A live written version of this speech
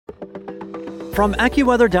From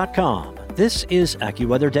AccuWeather.com, this is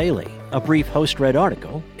AccuWeather Daily, a brief host-read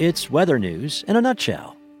article. It's weather news in a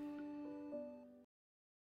nutshell.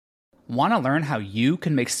 Want to learn how you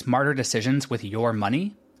can make smarter decisions with your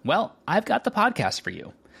money? Well, I've got the podcast for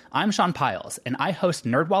you. I'm Sean Piles, and I host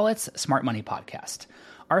NerdWallet's Smart Money Podcast.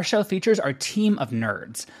 Our show features our team of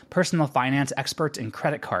nerds, personal finance experts in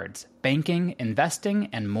credit cards, banking, investing,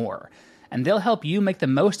 and more. And they'll help you make the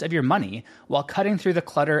most of your money while cutting through the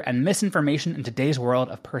clutter and misinformation in today's world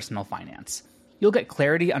of personal finance. You'll get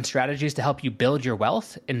clarity on strategies to help you build your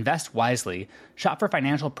wealth, invest wisely, shop for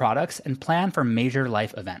financial products, and plan for major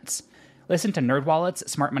life events. Listen to NerdWallet's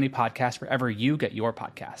Smart Money Podcast wherever you get your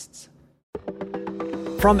podcasts.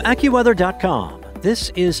 From AccuWeather.com, this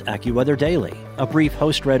is AccuWeather Daily, a brief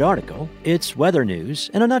host-read article. It's weather news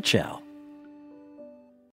in a nutshell.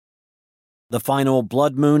 The final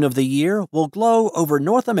blood moon of the year will glow over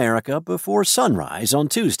North America before sunrise on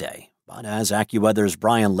Tuesday. But as AccuWeather's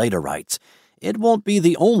Brian Lader writes, it won't be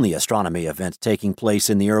the only astronomy event taking place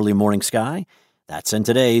in the early morning sky. That's in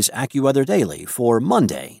today's AccuWeather Daily for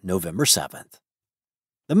Monday, November 7th.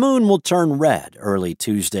 The moon will turn red early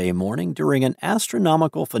Tuesday morning during an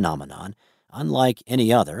astronomical phenomenon unlike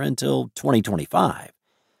any other until 2025.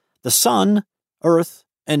 The sun, earth,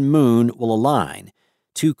 and moon will align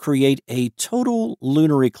to create a total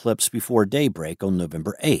lunar eclipse before daybreak on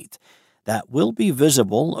November 8th that will be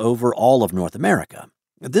visible over all of North America.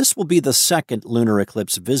 This will be the second lunar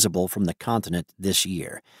eclipse visible from the continent this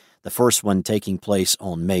year, the first one taking place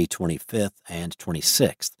on May 25th and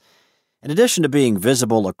 26th. In addition to being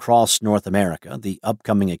visible across North America, the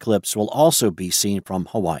upcoming eclipse will also be seen from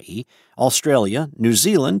Hawaii, Australia, New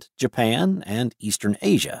Zealand, Japan, and Eastern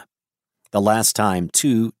Asia. The last time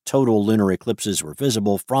two total lunar eclipses were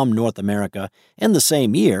visible from North America in the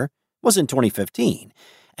same year was in 2015,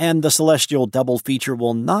 and the celestial double feature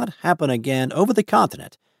will not happen again over the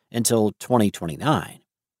continent until 2029.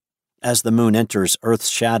 As the moon enters Earth's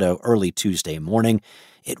shadow early Tuesday morning,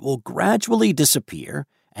 it will gradually disappear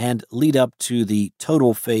and lead up to the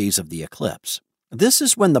total phase of the eclipse. This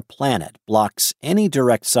is when the planet blocks any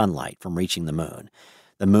direct sunlight from reaching the moon.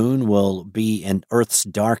 The moon will be in Earth's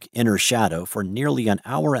dark inner shadow for nearly an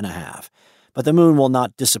hour and a half, but the moon will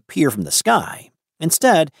not disappear from the sky.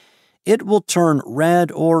 Instead, it will turn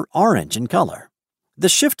red or orange in color. The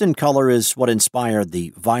shift in color is what inspired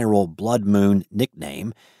the viral blood moon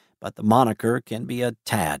nickname, but the moniker can be a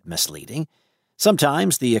tad misleading.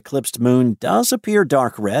 Sometimes the eclipsed moon does appear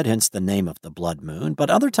dark red, hence the name of the blood moon,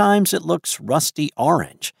 but other times it looks rusty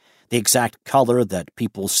orange. The exact color that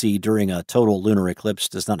people see during a total lunar eclipse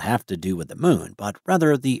does not have to do with the moon, but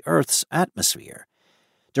rather the Earth's atmosphere.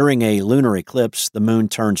 During a lunar eclipse, the moon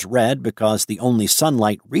turns red because the only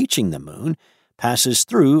sunlight reaching the moon passes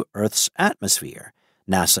through Earth's atmosphere,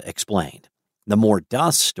 NASA explained. The more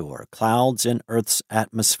dust or clouds in Earth's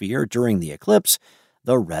atmosphere during the eclipse,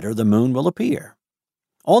 the redder the moon will appear.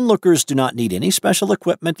 Onlookers do not need any special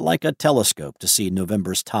equipment like a telescope to see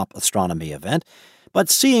November's top astronomy event, but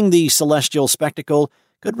seeing the celestial spectacle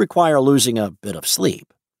could require losing a bit of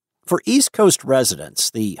sleep. For East Coast residents,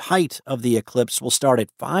 the height of the eclipse will start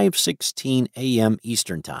at 5:16 a.m.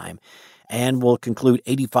 Eastern Time and will conclude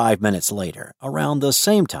 85 minutes later, around the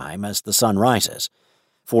same time as the sun rises.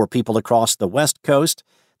 For people across the West Coast,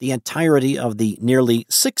 the entirety of the nearly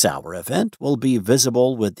 6-hour event will be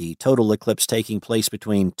visible, with the total eclipse taking place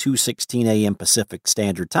between 2:16 a.m. Pacific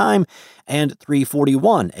Standard Time and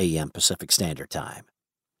 3:41 a.m. Pacific Standard Time.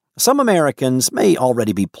 Some Americans may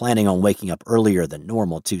already be planning on waking up earlier than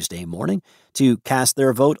normal Tuesday morning to cast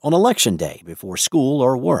their vote on Election Day before school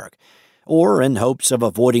or work, or in hopes of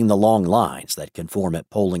avoiding the long lines that can form at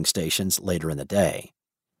polling stations later in the day.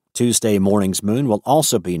 Tuesday morning's moon will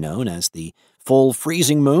also be known as the full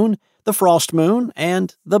freezing moon, the frost moon,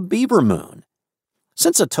 and the beaver moon.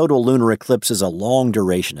 Since a total lunar eclipse is a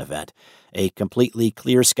long-duration event, a completely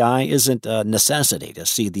clear sky isn't a necessity to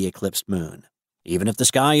see the eclipsed moon. Even if the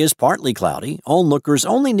sky is partly cloudy, onlookers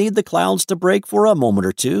only need the clouds to break for a moment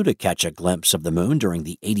or two to catch a glimpse of the moon during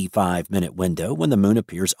the 85-minute window when the moon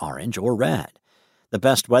appears orange or red. The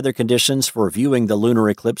best weather conditions for viewing the lunar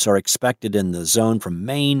eclipse are expected in the zone from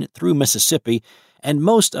Maine through Mississippi and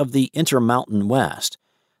most of the Intermountain West.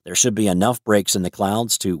 There should be enough breaks in the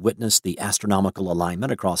clouds to witness the astronomical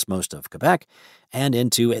alignment across most of Quebec and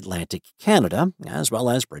into Atlantic Canada, as well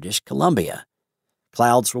as British Columbia.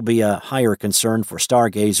 Clouds will be a higher concern for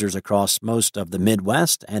stargazers across most of the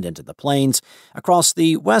Midwest and into the plains, across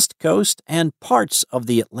the West Coast and parts of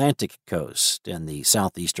the Atlantic coast in the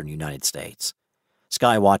southeastern United States.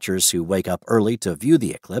 Skywatchers who wake up early to view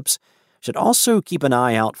the eclipse should also keep an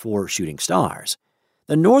eye out for shooting stars.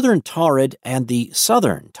 The northern Taurid and the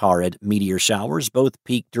southern Taurid meteor showers both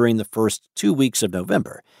peak during the first 2 weeks of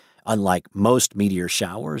November. Unlike most meteor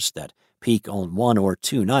showers that peak on 1 or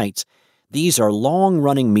 2 nights, these are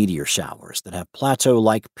long-running meteor showers that have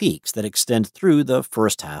plateau-like peaks that extend through the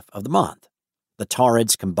first half of the month. The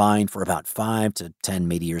Taurids combine for about 5 to 10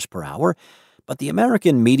 meteors per hour, but the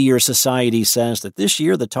American Meteor Society says that this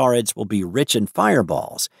year the Taurids will be rich in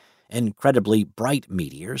fireballs, incredibly bright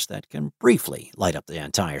meteors that can briefly light up the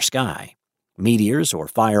entire sky. Meteors or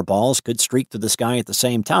fireballs could streak through the sky at the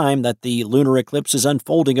same time that the lunar eclipse is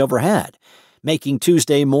unfolding overhead, making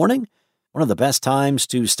Tuesday morning one of the best times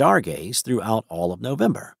to stargaze throughout all of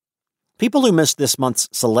November. People who missed this month's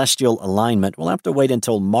celestial alignment will have to wait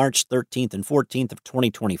until March 13th and 14th of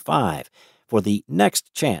 2025 for the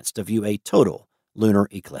next chance to view a total lunar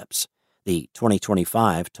eclipse. The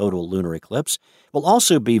 2025 total lunar eclipse will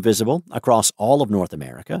also be visible across all of North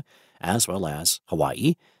America, as well as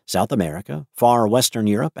Hawaii, South America, far Western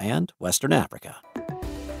Europe, and Western Africa.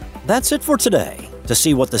 That's it for today. To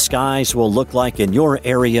see what the skies will look like in your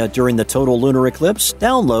area during the total lunar eclipse,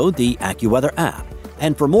 download the AccuWeather app.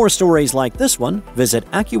 And for more stories like this one, visit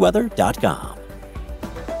AccuWeather.com.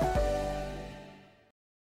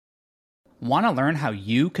 Want to learn how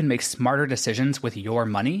you can make smarter decisions with your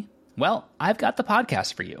money? Well, I've got the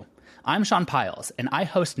podcast for you. I'm Sean Piles, and I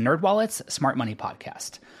host NerdWallet's Smart Money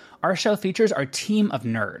Podcast. Our show features our team of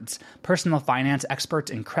nerds, personal finance experts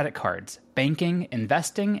in credit cards, banking,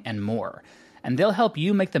 investing, and more. And they'll help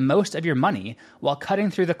you make the most of your money while cutting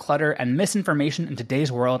through the clutter and misinformation in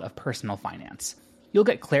today's world of personal finance. You'll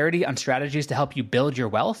get clarity on strategies to help you build your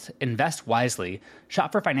wealth, invest wisely,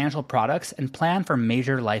 shop for financial products, and plan for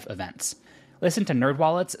major life events. Listen to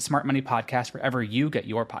NerdWallet's Smart Money Podcast wherever you get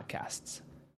your podcasts.